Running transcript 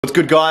What's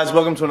good, guys?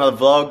 Welcome to another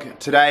vlog.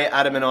 Today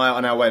Adam and I are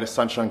on our way to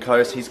Sunshine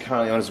Coast. He's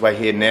currently on his way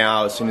here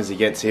now. As soon as he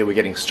gets here, we're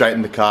getting straight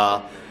in the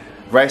car,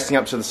 racing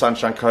up to the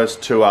Sunshine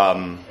Coast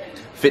to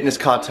Fitness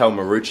Cartel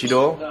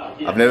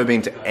Maroochydore. I've never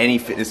been to any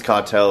fitness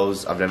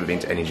cartels. I've never been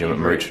to any gym at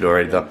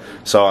Maroochydore either.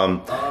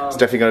 So it's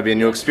definitely going to be a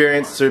new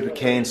experience. Super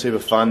keen, super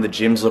fun. The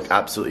gyms look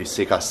absolutely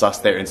sick. I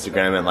sussed their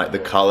Instagram and like the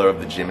color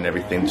of the gym and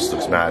everything just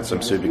looks mad. So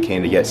I'm super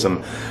keen to get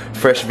some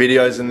fresh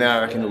videos in there.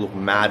 I reckon it'll look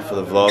mad for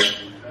the vlog.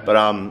 But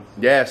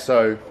yeah,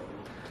 so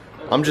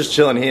I'm just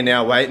chilling here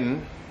now,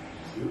 waiting,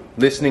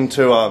 listening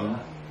to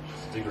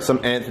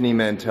some Anthony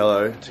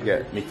Mantello to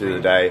get me through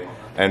the day.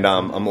 And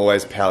I'm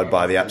always powered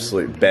by the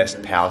absolute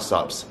best power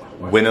sups.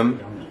 Win 'em,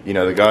 you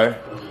know the go.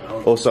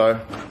 Also,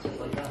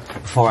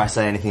 before I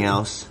say anything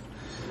else,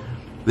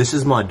 this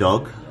is my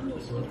dog.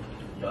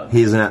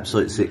 He's an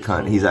absolute sick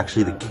cunt. He's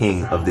actually the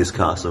king of this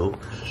castle,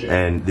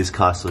 and this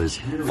castle is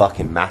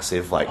fucking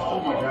massive, like,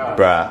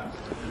 bruh.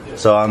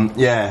 So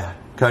yeah,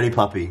 Cody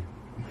Puppy.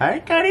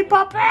 Hey, Cody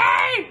Puppy!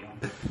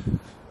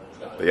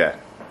 But yeah,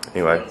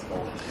 anyway.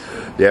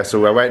 Yeah,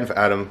 so we're waiting for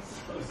Adam.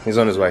 He's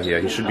on his way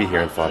here. He should be here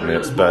in 5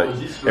 minutes, but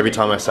every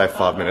time I say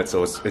 5 minutes,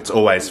 it's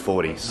always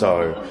 40.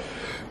 So,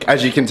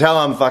 as you can tell,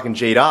 I'm fucking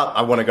G'd up.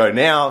 I want to go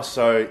now,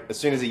 so as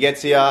soon as he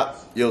gets here,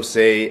 you'll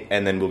see,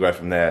 and then we'll go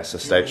from there. So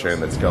stay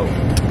tuned, let's go.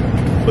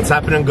 What's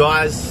happening,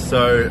 guys?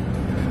 So,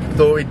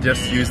 thought we'd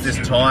just use this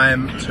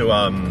time to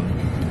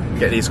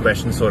get these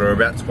questions sorted. We're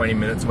about 20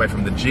 minutes away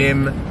from the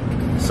gym.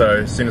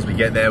 So as soon as we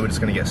get there, we're just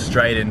gonna get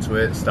straight into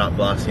it, start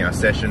blasting our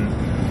session.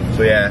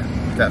 So yeah,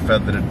 without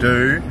further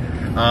ado,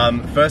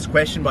 first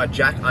question by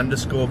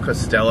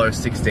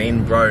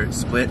Jack_Costello16, bro,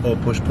 split or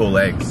push-pull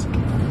legs?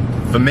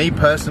 For me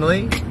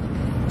personally,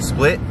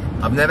 split.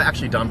 I've never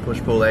actually done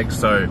push-pull legs,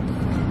 so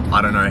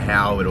I don't know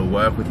how it'll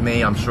work with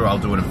me. I'm sure I'll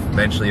do it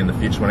eventually in the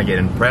future when I get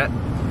in prep.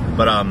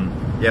 But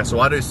yeah, so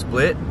I do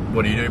split.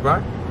 What do you do,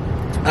 bro?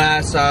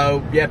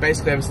 So yeah,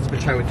 basically ever since I've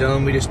been training with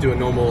Dylan, we just do a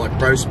normal like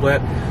bro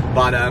split,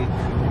 but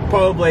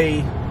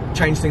probably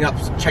change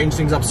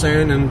things up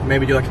soon and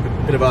maybe do like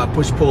a bit of a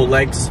push-pull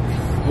legs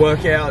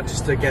workout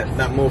just to get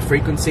that more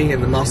frequency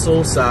in the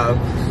muscle. So,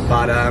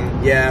 but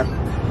yeah,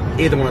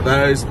 either one of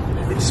those,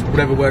 it's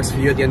whatever works for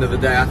you at the end of the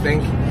day, I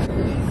think.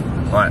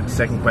 All right,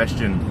 second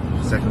question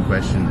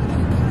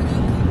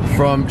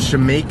from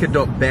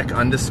Shamika.Beck_.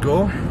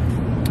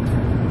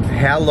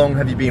 How long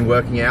have you been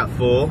working out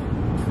for?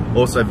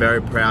 Also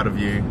very proud of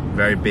you,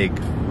 very big.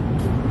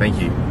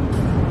 Thank you.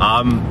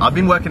 I've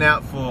been working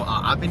out for,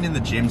 I've been in the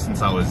gym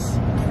since I was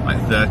like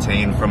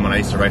 13 from when I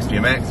used to race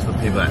BMX, for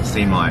people that have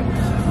seen my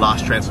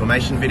last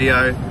transformation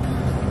video.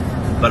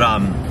 But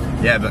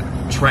yeah, but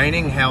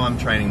training how I'm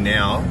training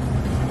now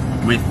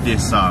with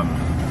this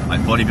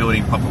like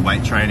bodybuilding proper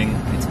weight training,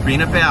 it's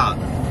been about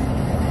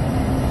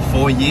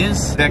 4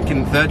 years.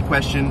 Third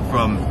question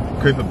from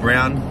Cooper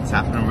Brown. What's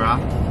happening, bro?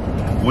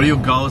 What are your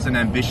goals and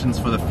ambitions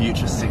for the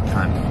future, sick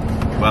cunt?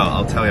 Well,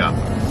 I'll tell ya.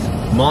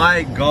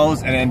 My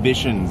goals and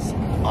ambitions,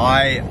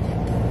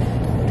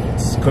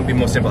 couldn't be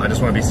more simple. I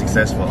just want to be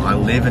successful. I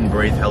live and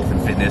breathe health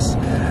and fitness.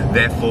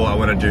 Therefore, I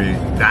want to do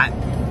that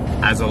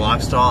as a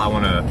lifestyle. I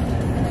want to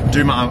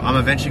do I'm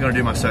eventually going to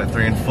do my Cert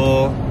 3 and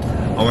 4.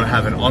 I want to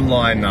have an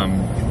online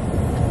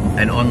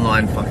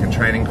fucking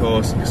training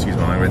course. Excuse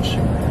my language.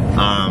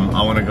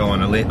 I want to go on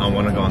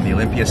the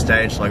Olympia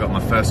stage. So I got my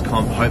first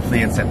comp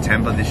hopefully in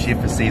September this year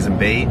for season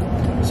B.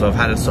 So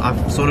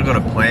I've sort of got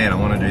a plan. I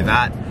want to do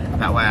that.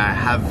 That way I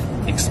have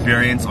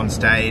experience on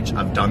stage.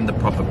 I've done the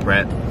proper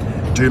prep.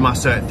 Do my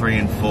Cert 3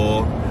 and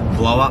 4.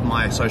 Blow up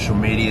my social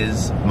media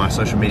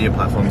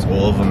platforms,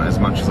 all of them, as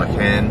much as I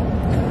can.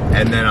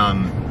 And then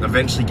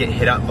eventually get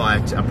hit up by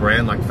a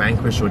brand like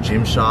Vanquish or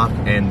Gymshark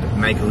and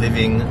make a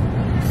living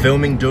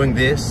filming, doing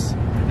this,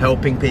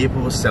 helping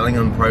people, selling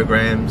them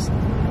programs,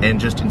 and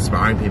just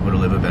inspiring people to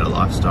live a better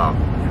lifestyle.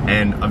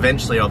 And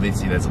eventually,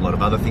 obviously, there's a lot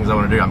of other things I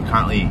want to do. I'm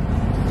currently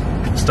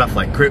stuff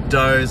like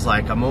cryptos,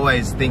 like I'm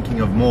always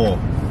thinking of more.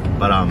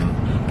 But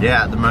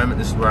yeah, at the moment,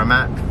 this is where I'm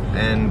at,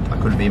 and I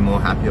couldn't be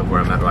more happy of where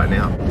I'm at right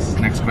now.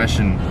 Next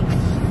question.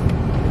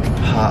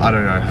 I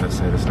don't know how to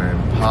say this name.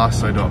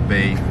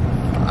 Parso.B.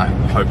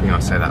 I'm hoping I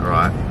say that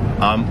right.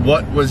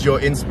 What was your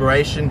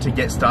inspiration to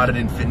get started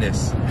in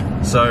fitness?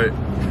 So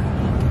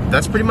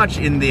that's pretty much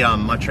in the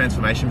my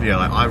transformation video.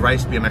 Like, I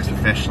raced BMX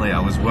professionally. I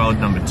was world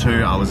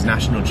 #2. I was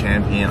national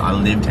champion. I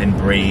lived and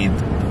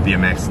breathed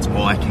BMX. It's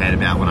all I cared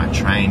about when I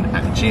trained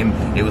at the gym.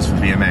 It was for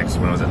BMX.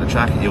 When I was at the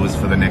track, it was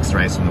for the next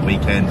race on the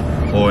weekend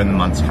or in the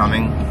months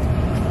coming.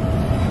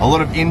 A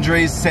lot of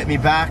injuries set me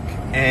back,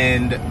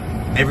 and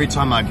every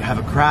time I'd have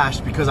a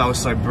crash, because I was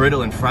so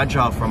brittle and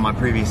fragile from my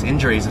previous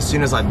injuries, as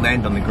soon as I'd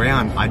land on the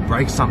ground, I'd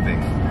break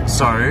something.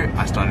 So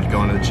I started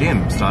going to the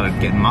gym, started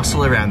getting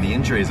muscle around the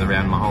injuries,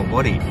 around my whole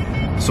body.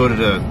 Sort of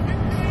to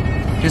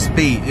just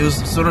be, it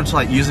was sort of to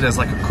like use it as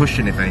like a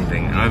cushion, if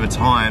anything. And over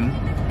time,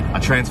 I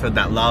transferred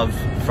that love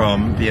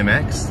from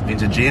BMX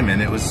into gym,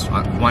 and it was,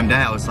 one day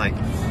I was like,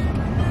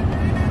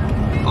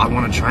 I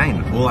want to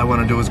train. All I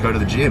want to do is go to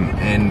the gym.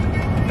 And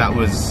that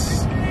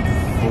was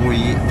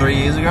 3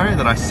 years ago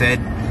that I said,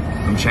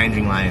 I'm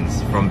changing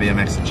lanes from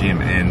BMX to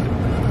gym, and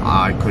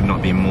I could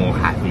not be more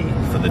happy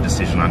for the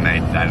decision I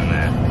made then and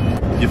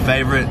there. Your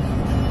favorite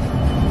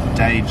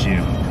day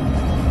gym?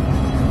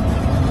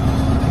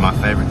 My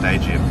favorite day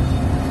gym?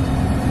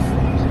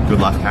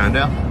 Good Life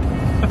Calendar.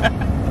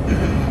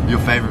 Your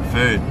favorite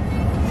food?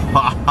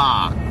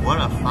 What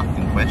a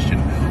fucking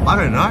question. I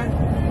don't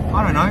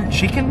know.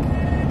 Chicken?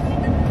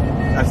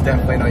 That's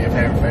definitely not your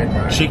favorite food,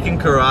 bro. Chicken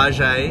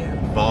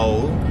karaage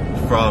bowl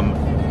from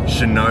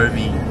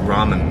Shinobi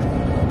Ramen.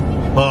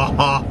 Bruh.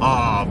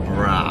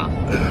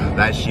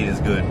 That shit is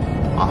good.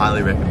 I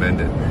highly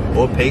recommend it.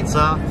 Or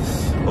pizza,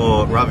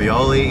 or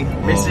ravioli.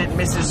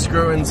 Mrs.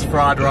 Screwen's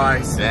fried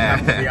rice. Yeah.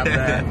 Have to be up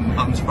there.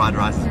 Mum's fried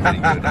rice is pretty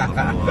good. I'm not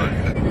gonna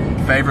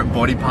lie. Favorite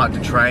body part to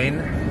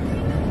train?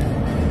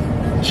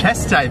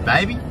 Chest day,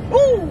 baby.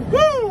 Woo!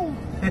 Woo!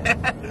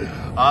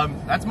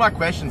 That's my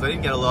questions. I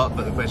didn't get a lot,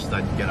 but the questions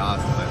I did get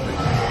asked, I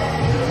appreciate.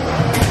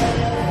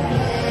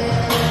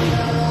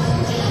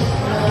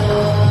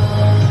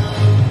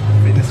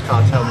 Fitness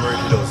Cartel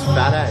Maroochydore,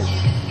 fat ass.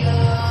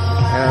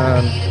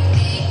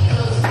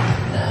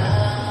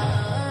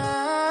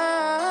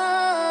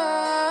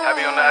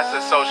 Heavy on the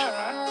SS social,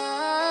 man.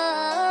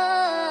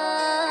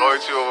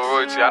 Loyalty over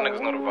royalty, y'all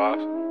niggas know the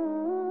vibes.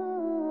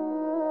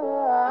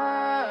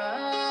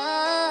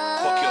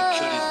 Fuck your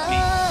kill this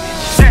beat,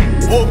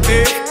 bitch.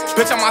 Whoopty,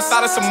 bitch, I'm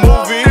outside of some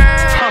movie.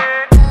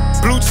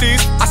 Blue cheese,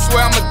 I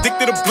swear I'm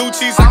addicted to blue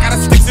cheese. I gotta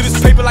stick to this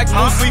paper like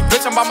blue sleep.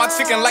 Bitch, I'm by my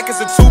chicken like it's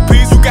a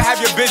two-piece. You can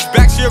have your bitch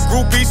back, she a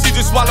groupie. She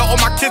just swallow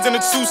all my kids in a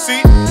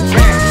two-seat.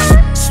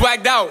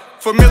 Swagged out,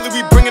 familiar,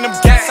 we bringing them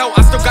gas out.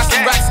 I still got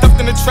some racks stuffed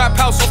in the trap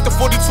house. Off the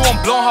 42, I'm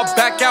blowing her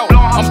back out.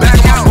 I'm back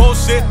on my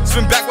bullshit,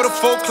 spin back with a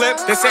full clip.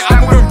 They say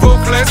I'm moving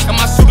ruthless, and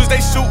my shooters they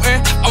shooting.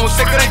 I won't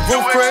take it, they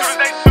roof Chris.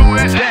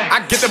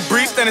 I get the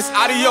breeze, then it's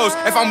adios.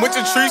 If I'm with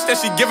your trees, then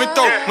she give it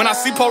though. When I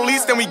see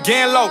police, then we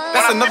gang low.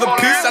 That's another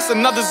piece, that's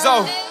another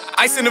zone.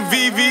 Ice in the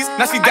VVs,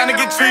 now she down to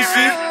get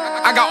treachy.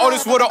 I got all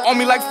this water on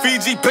me like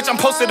Fiji. Bitch, I'm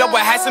posted up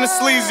with hats and the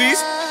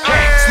sleazies.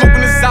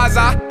 Smoking the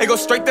Zaza, they go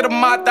straight to the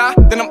Mata.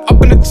 Then I'm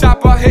up in the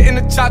chopper, hitting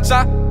the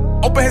cha-cha.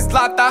 Open his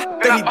lata,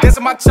 then he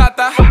dancing my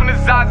chata. Smoking the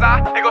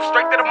Zaza, they go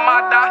straight to the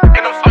Mata.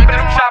 Then I'm up in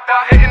the chopper,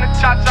 hitting the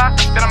cha-cha.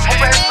 Then I'm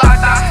open his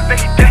lata, then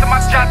he dancing my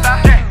chata.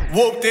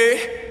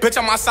 Whoopty, bitch,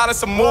 I'm outside of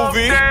some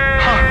movie.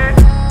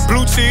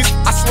 Blue cheese,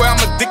 I swear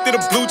I'm addicted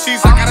to blue cheese.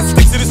 I gotta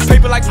stick to this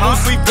paper like blue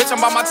sleep. Bitch, I'm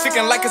by my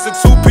chicken like it's a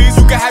two-piece.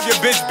 You can have your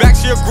bitch back,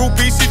 she a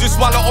groupie. She just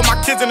swallow all my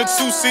kids in a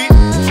two-seat.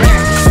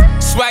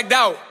 Swagged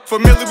out,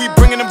 familiar, we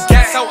bringing them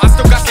gas out. I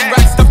still got some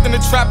racks stuffed in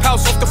the trap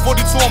house. Off the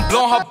 42, I'm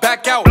blowing her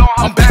back out.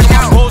 I'm back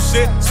on my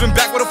bullshit, spin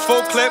back with a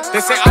full clip. They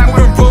say I'm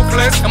moving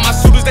ruthless, and my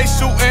shooters they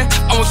shooting.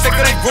 I won't take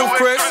it, they roof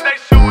Chris.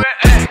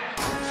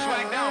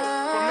 Swagged out,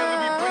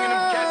 familiar, we bringing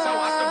them gas out.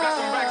 I still got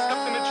some racks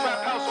stuffed in the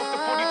trap house. Off the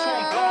 42,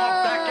 I'm blowing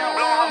her back out.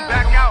 I'm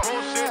back out,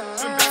 bullshit,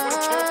 spin back with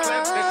a full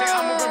clip. They say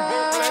I'm moving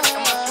ruthless,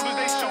 and my shooters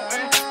they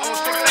shooting. I won't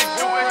take it, they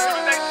shooting.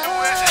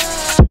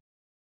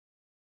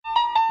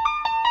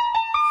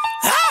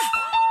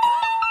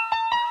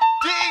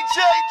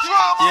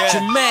 Yeah.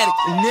 Dramatic,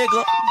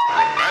 nigga.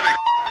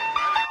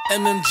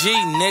 MMG,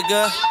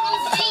 nigga.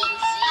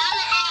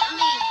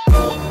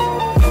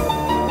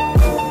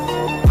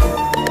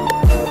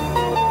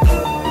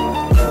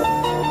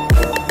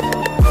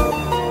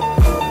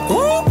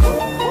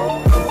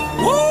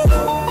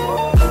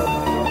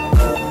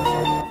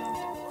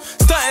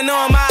 Stunting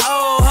on my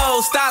old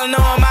hoes, styling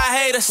on my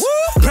haters.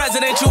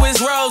 Presidential is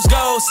rose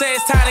gold, say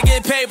it's time to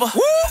get paper.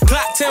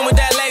 Glock 10 with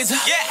that laser.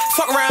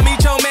 Fuck around,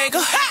 meet your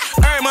maker.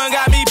 Everyone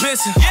got me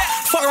pissing.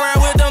 Fuck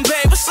around with them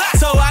papers.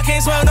 So I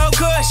can't smoke no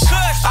kush.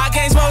 I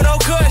can't smoke no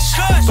kush.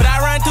 But I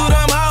run through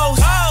them hoes.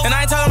 And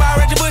I ain't talking about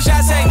Richard Bush.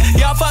 I say,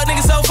 y'all fuck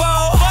niggas so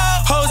full.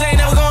 Hoes ain't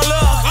never gonna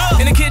look.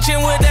 In the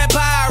kitchen with that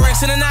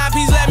Pyrex and a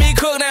 9-piece, let me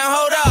cook. Now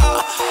hold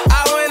up.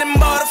 I went and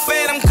bought a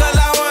Phantom cause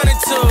I wanted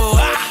to.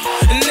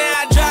 And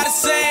now I try to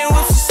say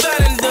what's a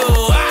stunning do.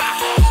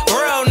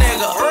 Real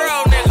nigga,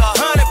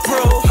 100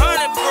 proof.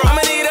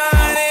 I'ma need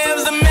 100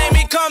 M's to make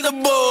me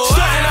comfortable.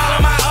 Stunting all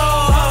of my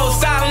old hoes,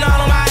 styling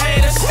all of my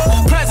haters.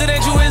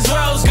 Presidential is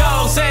rose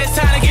gold, say it's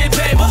time to get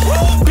paper.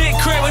 Big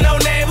crib with no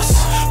neighbors,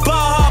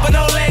 ball hard but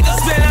no Lakers.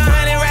 Spend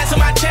 100 racks on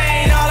my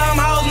chain, all them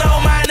hoes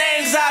know my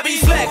names. I be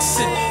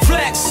flexing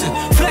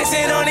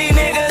on these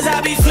niggas.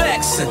 I be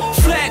flexing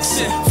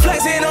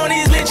on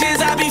these bitches.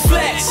 I be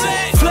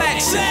flexing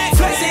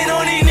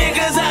on these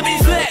niggas. I be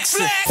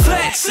flexing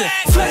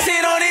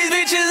on these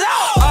bitches.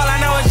 All I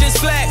know is just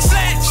flex.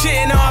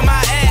 Shitting on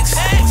my ex,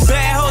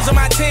 bad hoes on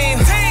my team.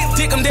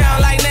 Dick them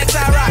down like next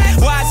I rock.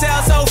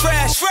 YSL so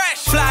fresh,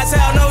 fly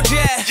hell no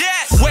jet.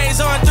 Waves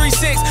on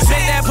 3-6,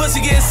 make that pussy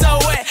get so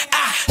wet.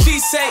 She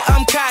say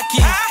I'm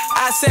cocky,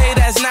 I say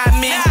that's not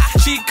me.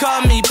 She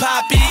call me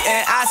Poppy,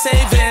 and I say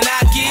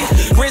Venaki.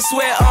 Wrist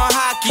wear on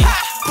hockey,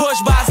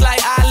 push box like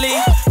Ali.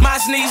 My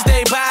sneaks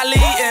they Bali,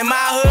 in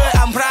my hood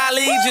I'm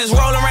probably just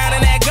rolling around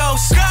in that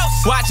ghost.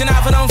 Watching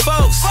out for them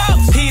folks,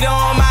 heat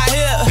on my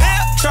hip.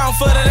 Trump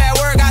foot of that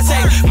work, I say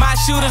my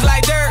shooters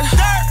like dirt.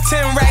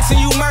 10 racks and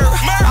you murk.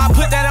 I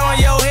put that on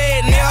your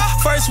head, nigga.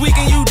 this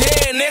weekend, you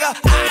dead, nigga.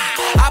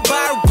 I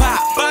buy